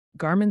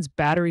Garmin's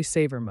Battery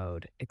Saver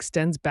mode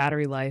extends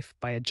battery life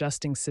by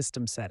adjusting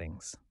system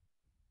settings.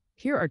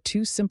 Here are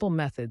two simple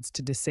methods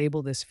to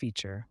disable this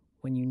feature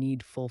when you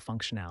need full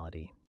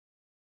functionality.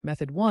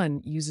 Method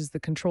 1 uses the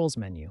Controls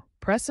menu.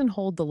 Press and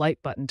hold the light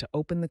button to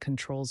open the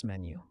Controls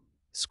menu.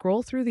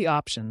 Scroll through the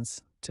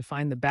options to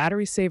find the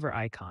Battery Saver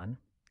icon,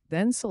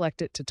 then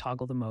select it to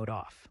toggle the mode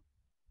off.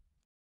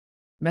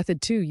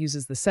 Method 2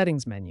 uses the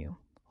Settings menu.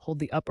 Hold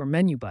the up or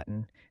menu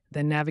button,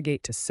 then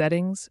navigate to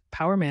Settings,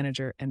 Power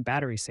Manager, and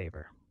Battery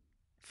Saver.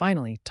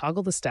 Finally,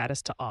 toggle the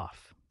status to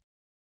off.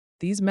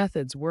 These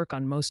methods work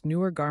on most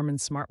newer Garmin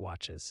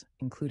smartwatches,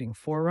 including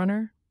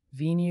Forerunner,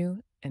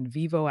 Venu, and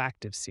Vivo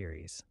Active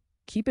series.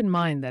 Keep in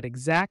mind that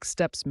exact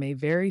steps may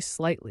vary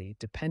slightly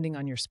depending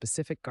on your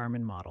specific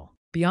Garmin model.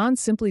 Beyond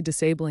simply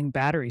disabling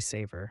Battery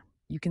Saver,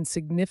 you can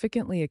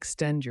significantly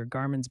extend your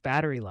Garmin's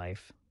battery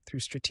life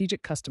through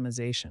strategic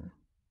customization.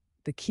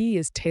 The key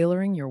is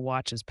tailoring your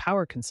watch's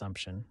power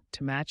consumption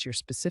to match your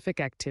specific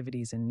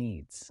activities and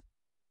needs.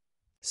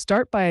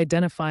 Start by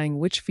identifying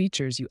which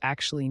features you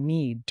actually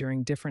need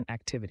during different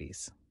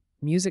activities.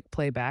 Music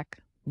playback,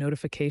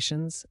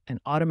 notifications,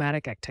 and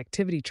automatic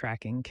activity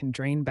tracking can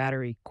drain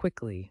battery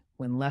quickly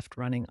when left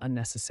running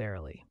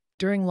unnecessarily.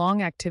 During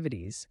long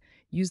activities,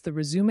 use the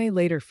Resume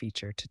Later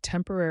feature to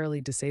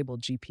temporarily disable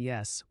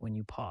GPS when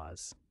you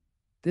pause.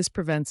 This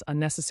prevents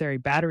unnecessary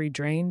battery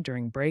drain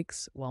during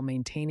breaks while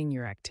maintaining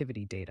your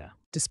activity data.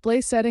 Display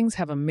settings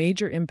have a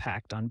major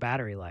impact on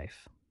battery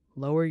life.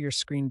 Lower your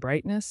screen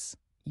brightness,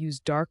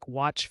 use dark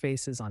watch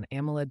faces on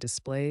AMOLED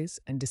displays,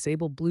 and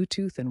disable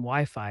Bluetooth and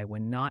Wi-Fi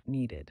when not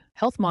needed.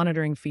 Health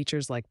monitoring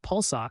features like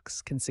pulse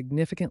ox can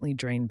significantly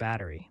drain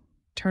battery.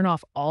 Turn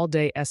off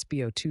all-day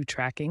SpO2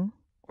 tracking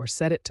or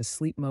set it to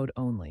sleep mode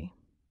only.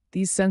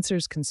 These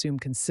sensors consume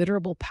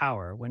considerable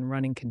power when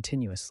running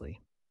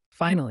continuously.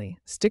 Finally,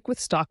 stick with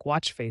stock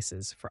watch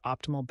faces for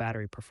optimal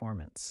battery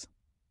performance.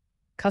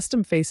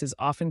 Custom faces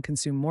often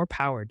consume more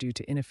power due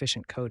to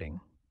inefficient coding.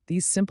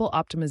 These simple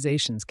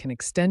optimizations can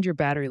extend your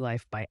battery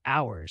life by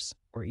hours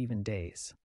or even days.